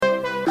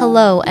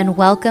Hello and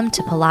welcome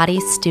to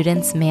Pilates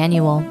Students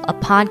Manual, a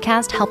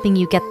podcast helping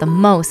you get the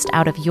most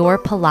out of your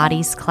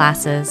Pilates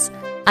classes.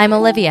 I'm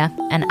Olivia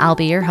and I'll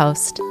be your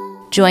host.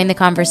 Join the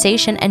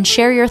conversation and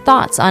share your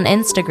thoughts on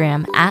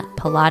Instagram at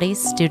Pilates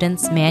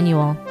Students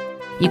Manual.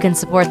 You can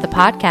support the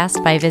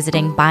podcast by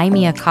visiting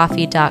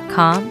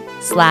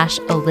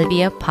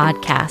buymeacoffee.com/Olivia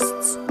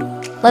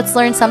Podcasts. Let's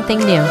learn something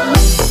new.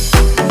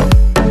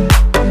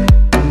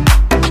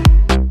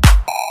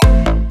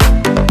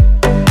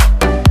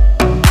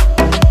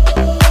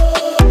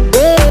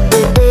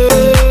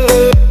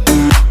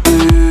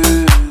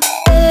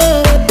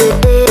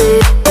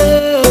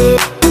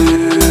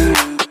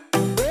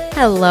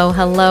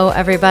 Hello,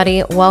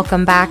 everybody.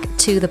 Welcome back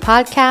to the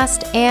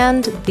podcast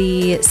and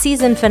the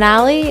season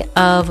finale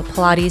of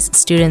Pilates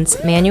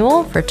Students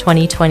Manual for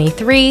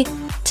 2023.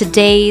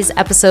 Today's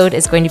episode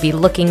is going to be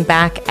looking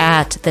back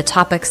at the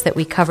topics that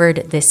we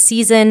covered this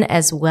season,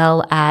 as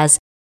well as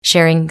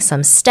sharing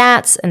some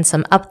stats and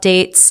some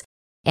updates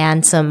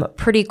and some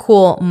pretty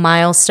cool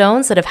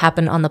milestones that have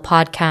happened on the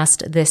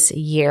podcast this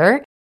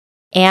year.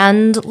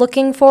 And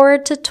looking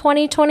forward to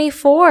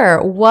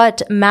 2024,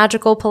 what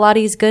magical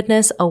Pilates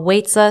goodness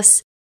awaits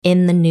us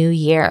in the new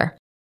year.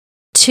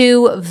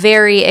 Two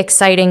very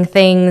exciting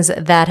things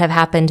that have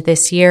happened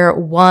this year.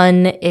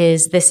 One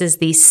is this is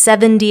the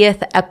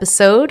 70th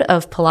episode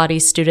of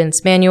Pilates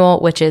Students Manual,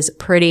 which is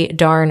pretty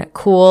darn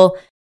cool.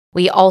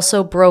 We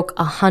also broke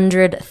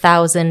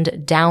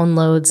 100,000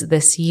 downloads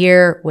this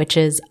year, which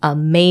is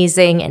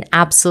amazing and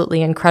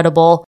absolutely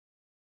incredible.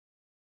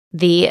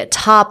 The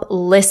top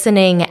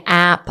listening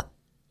app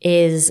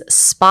is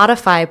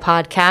Spotify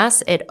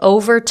Podcasts. It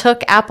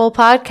overtook Apple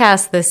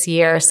Podcasts this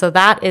year, so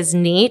that is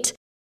neat.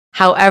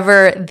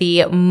 However,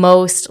 the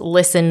most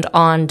listened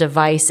on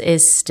device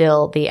is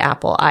still the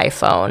Apple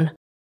iPhone.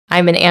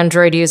 I'm an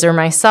Android user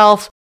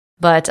myself,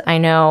 but I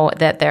know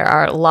that there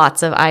are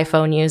lots of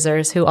iPhone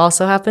users who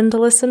also happen to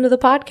listen to the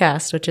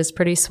podcast, which is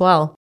pretty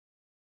swell.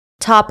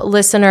 Top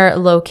listener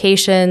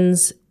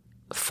locations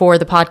for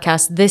the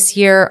podcast this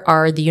year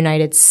are the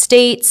United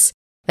States,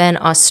 then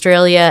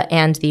Australia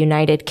and the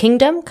United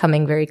Kingdom,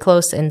 coming very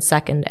close in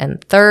second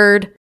and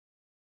third.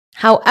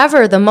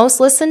 However, the most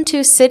listened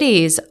to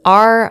cities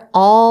are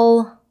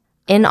all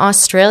in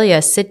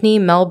Australia: Sydney,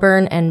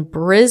 Melbourne, and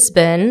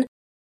Brisbane,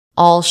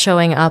 all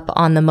showing up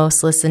on the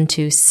most listened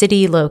to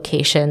city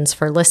locations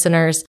for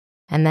listeners.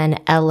 And then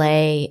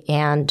LA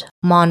and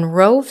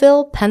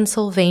Monroeville,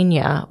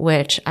 Pennsylvania,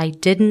 which I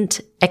didn't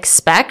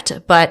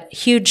expect, but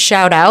huge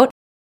shout out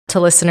to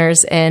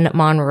listeners in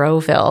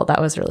Monroeville. That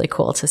was really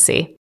cool to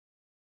see.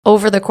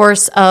 Over the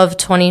course of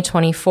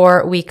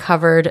 2024, we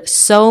covered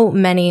so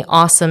many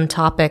awesome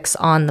topics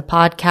on the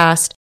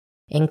podcast,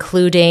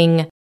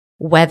 including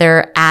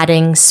whether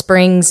adding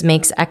springs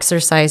makes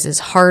exercises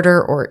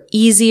harder or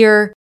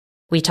easier.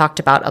 We talked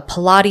about a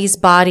Pilates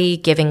body,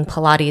 giving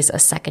Pilates a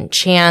second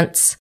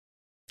chance,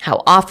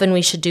 how often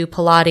we should do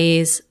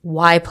Pilates,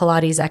 why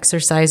Pilates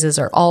exercises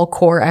are all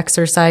core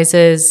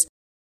exercises,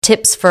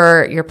 tips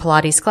for your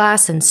Pilates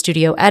class and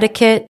studio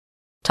etiquette,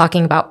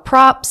 talking about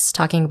props,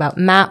 talking about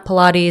mat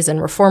Pilates and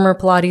reformer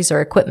Pilates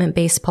or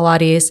equipment-based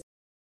Pilates.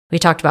 We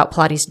talked about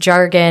Pilates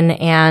jargon,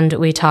 and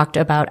we talked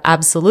about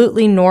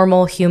absolutely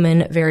normal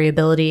human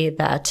variability,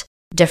 that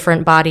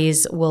different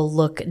bodies will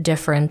look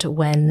different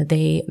when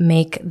they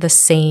make the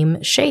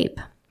same shape.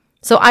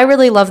 So I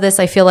really love this.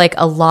 I feel like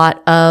a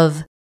lot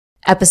of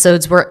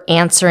episodes were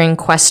answering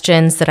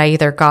questions that I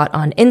either got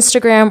on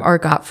Instagram or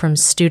got from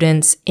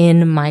students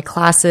in my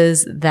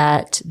classes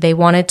that they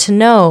wanted to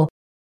know,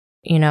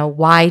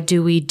 why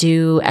do we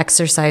do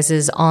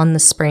exercises on the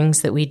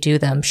springs that we do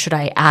them? Should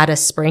I add a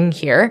spring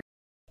here?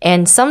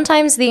 And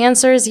sometimes the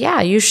answer is,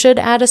 yeah, you should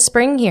add a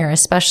spring here,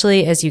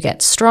 especially as you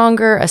get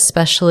stronger,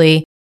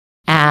 especially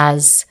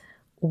as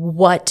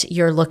what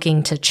you're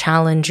looking to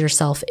challenge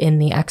yourself in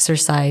the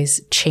exercise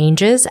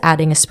changes.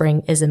 Adding a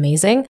spring is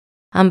amazing.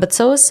 But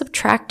so is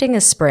subtracting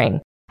a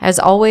spring. As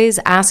always,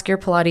 ask your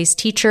Pilates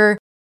teacher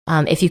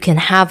if you can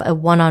have a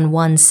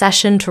one-on-one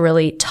session to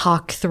really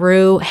talk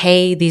through,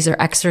 hey, these are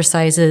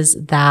exercises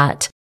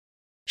that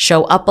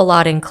show up a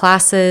lot in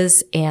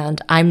classes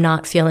and I'm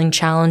not feeling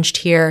challenged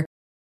here.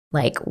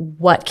 Like,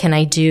 what can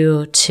I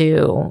do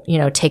to,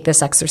 take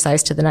this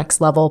exercise to the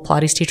next level?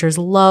 Pilates teachers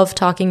love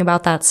talking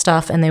about that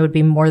stuff, and they would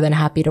be more than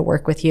happy to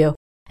work with you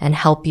and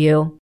help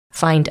you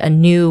find a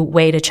new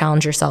way to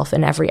challenge yourself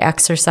in every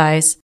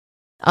exercise.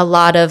 A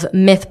lot of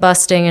myth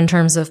busting in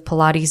terms of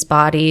Pilates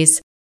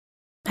bodies,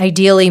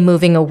 ideally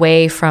moving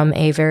away from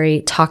a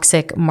very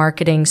toxic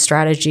marketing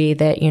strategy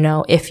that,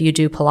 if you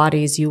do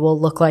Pilates, you will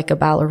look like a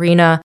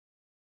ballerina.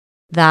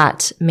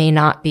 That may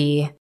not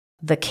be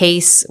the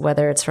case,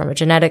 whether it's from a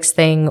genetics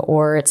thing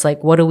or it's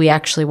like, what do we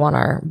actually want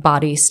our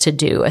bodies to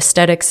do?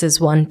 Aesthetics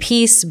is one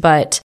piece,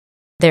 but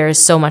there's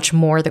so much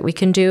more that we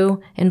can do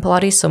in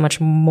Pilates, so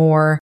much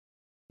more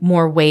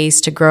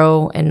ways to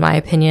grow, in my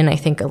opinion. I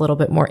think a little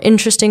bit more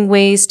interesting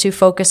ways to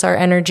focus our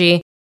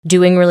energy,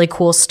 doing really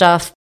cool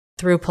stuff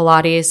through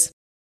Pilates.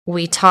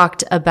 We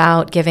talked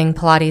about giving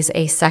Pilates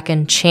a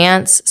second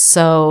chance.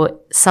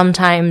 So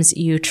sometimes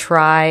you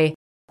try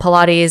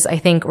Pilates, I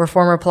think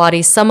reformer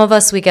Pilates. Some of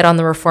us, we get on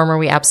the reformer,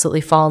 we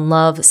absolutely fall in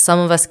love. Some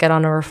of us get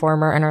on a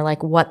reformer and are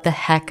like, what the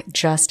heck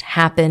just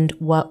happened?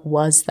 What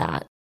was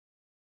that?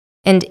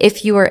 And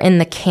if you are in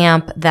the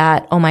camp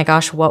that, oh my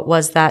gosh, what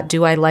was that?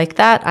 Do I like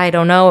that? I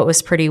don't know. It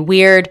was pretty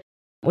weird.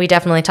 We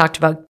definitely talked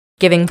about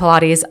giving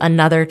Pilates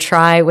another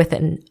try with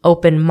an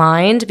open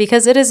mind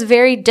because it is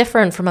very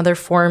different from other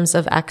forms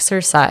of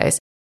exercise.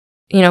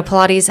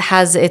 Pilates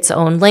has its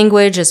own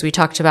language, as we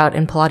talked about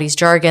in Pilates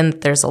jargon.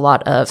 There's a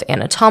lot of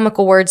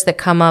anatomical words that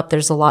come up.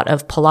 There's a lot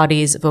of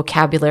Pilates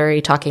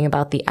vocabulary talking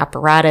about the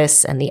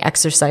apparatus and the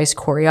exercise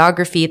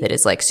choreography that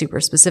is like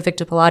super specific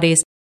to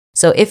Pilates.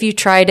 So if you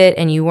tried it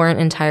and you weren't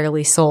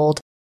entirely sold,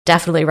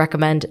 definitely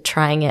recommend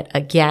trying it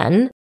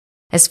again.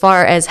 As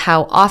far as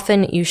how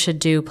often you should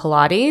do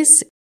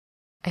Pilates,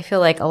 I feel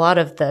like a lot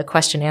of the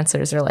question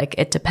answers are like,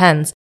 it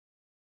depends.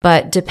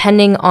 But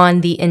depending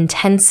on the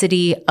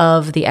intensity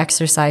of the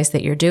exercise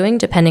that you're doing,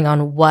 depending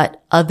on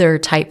what other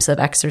types of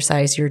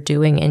exercise you're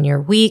doing in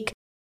your week,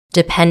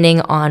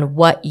 depending on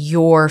what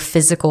your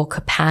physical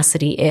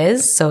capacity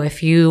is. So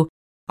if you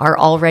are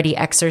already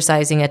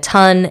exercising a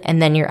ton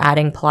and then you're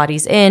adding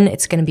Pilates in,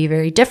 it's going to be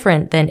very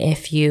different than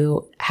if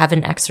you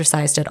haven't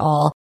exercised at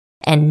all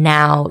and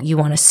now you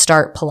want to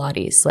start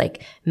Pilates.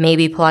 Like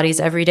maybe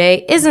Pilates every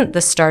day isn't the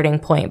starting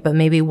point, but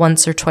maybe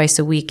once or twice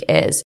a week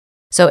is.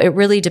 So it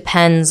really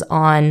depends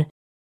on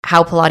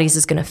how Pilates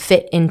is going to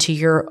fit into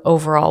your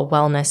overall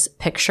wellness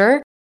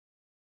picture.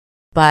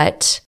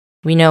 But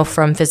we know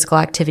from physical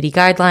activity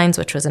guidelines,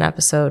 which was an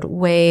episode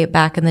way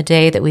back in the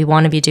day, that we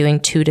want to be doing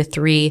 2 to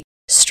 3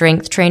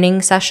 strength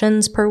training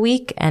sessions per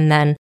week and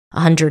then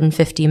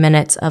 150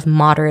 minutes of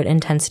moderate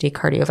intensity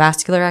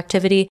cardiovascular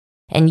activity.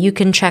 And you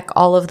can check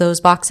all of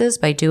those boxes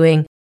by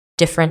doing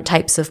different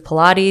types of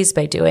Pilates,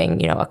 by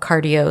doing, a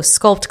cardio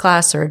sculpt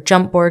class or a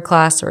jump board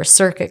class or a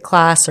circuit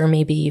class, or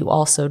maybe you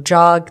also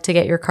jog to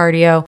get your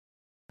cardio.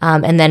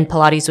 And then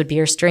Pilates would be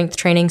your strength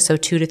training. So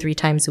 2 to 3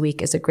 times a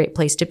week is a great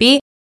place to be.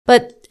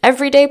 But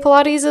everyday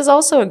Pilates is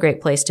also a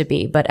great place to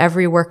be. But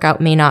every workout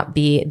may not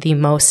be the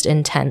most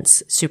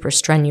intense, super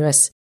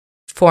strenuous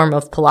form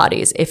of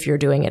Pilates if you're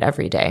doing it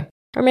every day.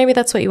 Or maybe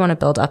that's what you want to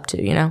build up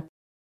to,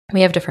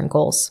 We have different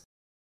goals.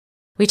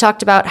 We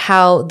talked about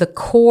how the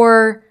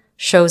core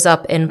shows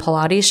up in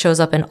Pilates, shows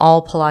up in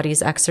all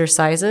Pilates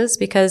exercises,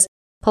 because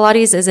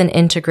Pilates is an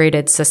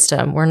integrated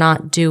system. We're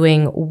not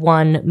doing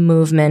one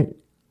movement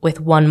with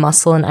one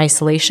muscle in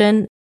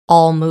isolation.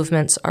 All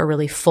movements are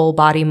really full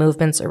body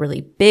movements, are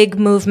really big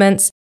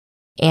movements.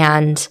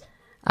 And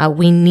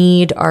we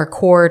need our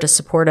core to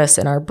support us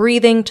in our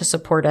breathing, to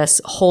support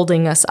us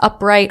holding us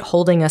upright,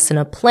 holding us in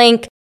a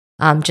plank,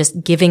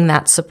 just giving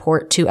that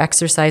support to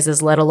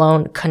exercises, let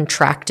alone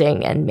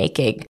contracting and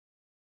making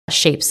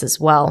shapes as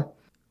well.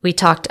 We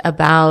talked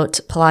about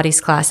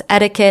Pilates class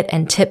etiquette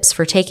and tips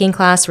for taking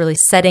class, really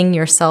setting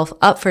yourself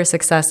up for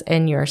success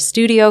in your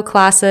studio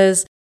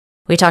classes.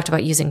 We talked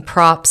about using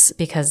props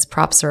because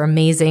props are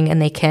amazing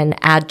and they can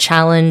add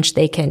challenge.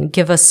 They can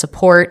give us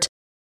support.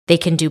 They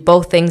can do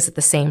both things at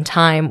the same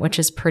time, which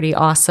is pretty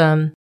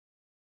awesome.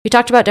 We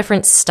talked about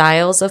different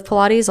styles of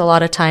Pilates. A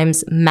lot of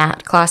times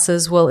mat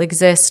classes will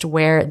exist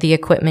where the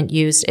equipment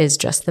used is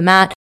just the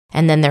mat.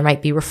 And then there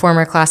might be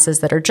reformer classes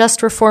that are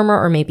just reformer,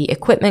 or maybe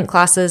equipment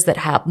classes that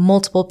have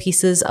multiple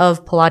pieces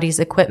of Pilates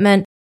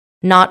equipment.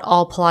 Not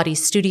all Pilates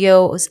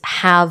studios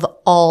have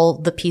all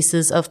the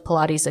pieces of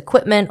Pilates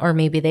equipment, or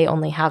maybe they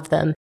only have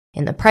them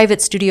in the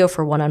private studio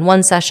for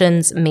one-on-one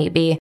sessions.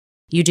 Maybe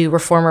you do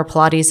reformer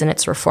Pilates and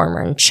it's reformer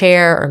and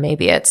chair, or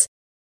maybe it's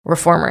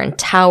reformer and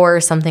tower,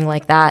 something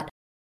like that.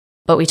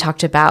 But we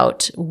talked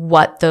about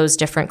what those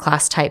different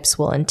class types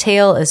will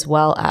entail, as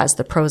well as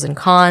the pros and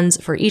cons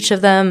for each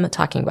of them,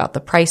 talking about the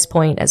price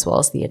point as well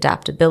as the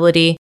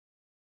adaptability.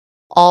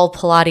 All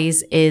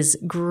Pilates is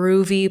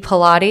groovy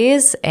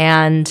Pilates,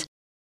 and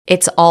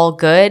it's all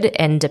good.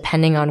 And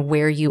depending on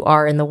where you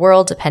are in the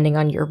world, depending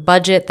on your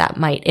budget, that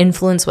might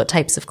influence what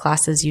types of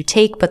classes you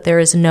take. But there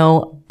is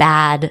no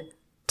bad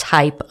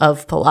type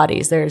of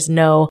Pilates. There is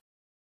no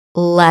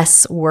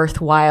less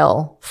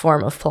worthwhile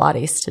form of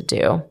Pilates to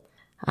do.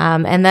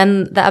 And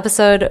then the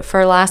episode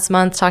for last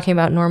month talking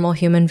about normal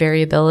human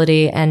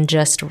variability and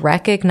just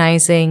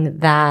recognizing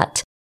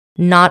that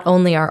not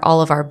only are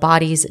all of our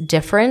bodies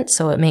different,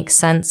 so it makes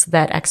sense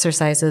that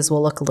exercises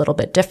will look a little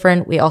bit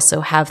different. We also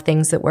have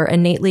things that we're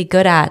innately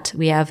good at.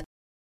 We have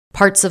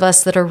parts of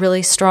us that are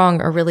really strong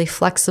or really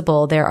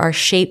flexible. There are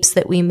shapes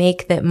that we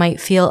make that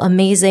might feel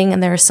amazing,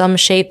 and there are some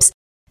shapes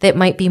that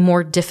might be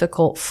more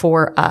difficult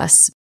for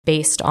us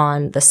based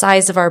on the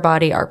size of our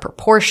body, our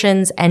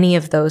proportions, any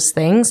of those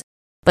things.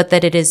 But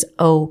that it is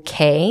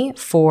okay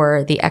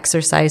for the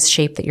exercise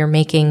shape that you're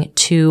making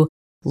to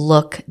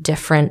look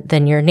different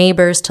than your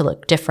neighbors, to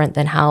look different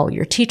than how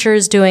your teacher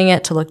is doing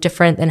it, to look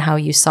different than how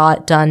you saw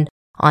it done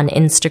on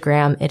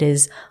Instagram. It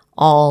is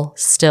all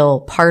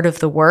still part of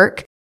the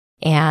work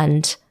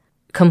and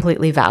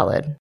completely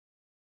valid.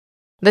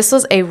 This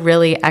was a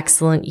really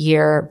excellent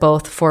year,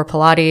 both for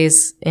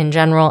Pilates in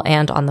general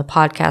and on the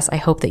podcast. I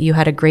hope that you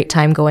had a great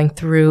time going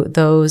through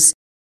those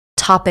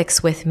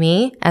topics with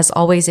me. As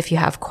always, if you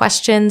have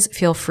questions,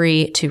 feel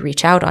free to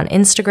reach out on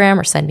Instagram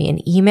or send me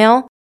an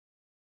email.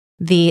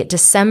 The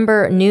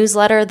December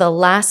newsletter, the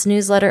last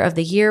newsletter of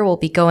the year, will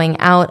be going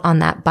out on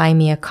that Buy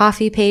Me a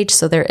Coffee page.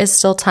 So there is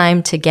still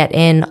time to get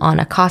in on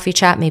a coffee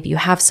chat. Maybe you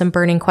have some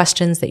burning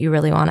questions that you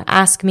really want to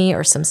ask me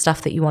or some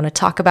stuff that you want to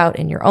talk about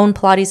in your own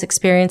Pilates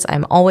experience.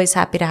 I'm always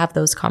happy to have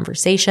those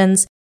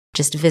conversations.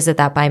 Just visit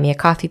that Buy Me a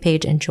Coffee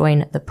page and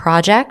join the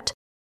project.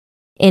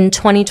 In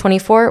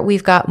 2024,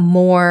 we've got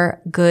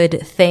more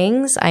good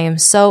things. I am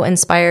so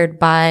inspired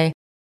by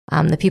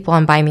the people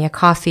on Buy Me a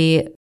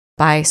Coffee,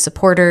 by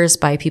supporters,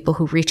 by people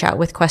who reach out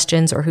with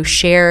questions or who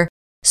share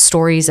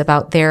stories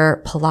about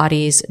their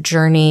Pilates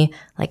journey.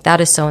 Like,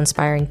 that is so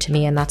inspiring to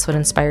me, and that's what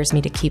inspires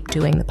me to keep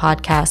doing the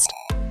podcast.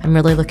 I'm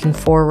really looking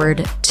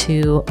forward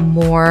to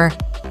more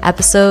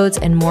episodes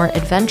and more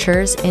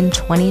adventures in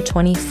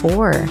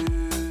 2024.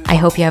 I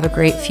hope you have a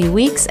great few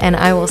weeks, and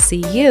I will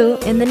see you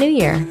in the new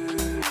year.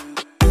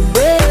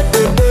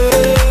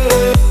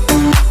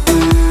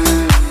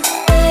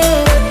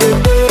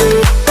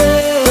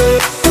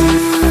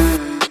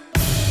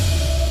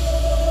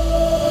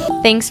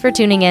 Thanks for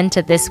tuning in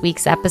to this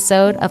week's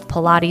episode of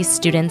Pilates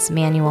Students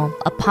Manual,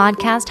 a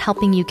podcast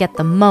helping you get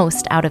the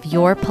most out of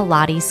your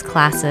Pilates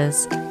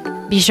classes.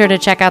 Be sure to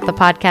check out the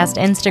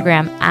podcast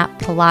Instagram at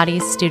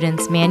Pilates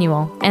Students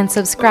Manual and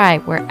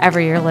subscribe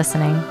wherever you're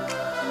listening.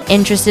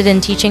 Interested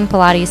in teaching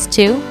Pilates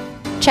too?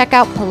 Check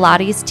out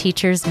Pilates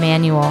Teacher's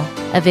Manual,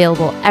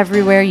 available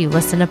everywhere you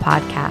listen to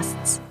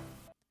podcasts.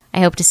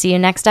 I hope to see you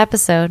next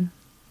episode.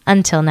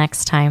 Until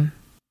next time.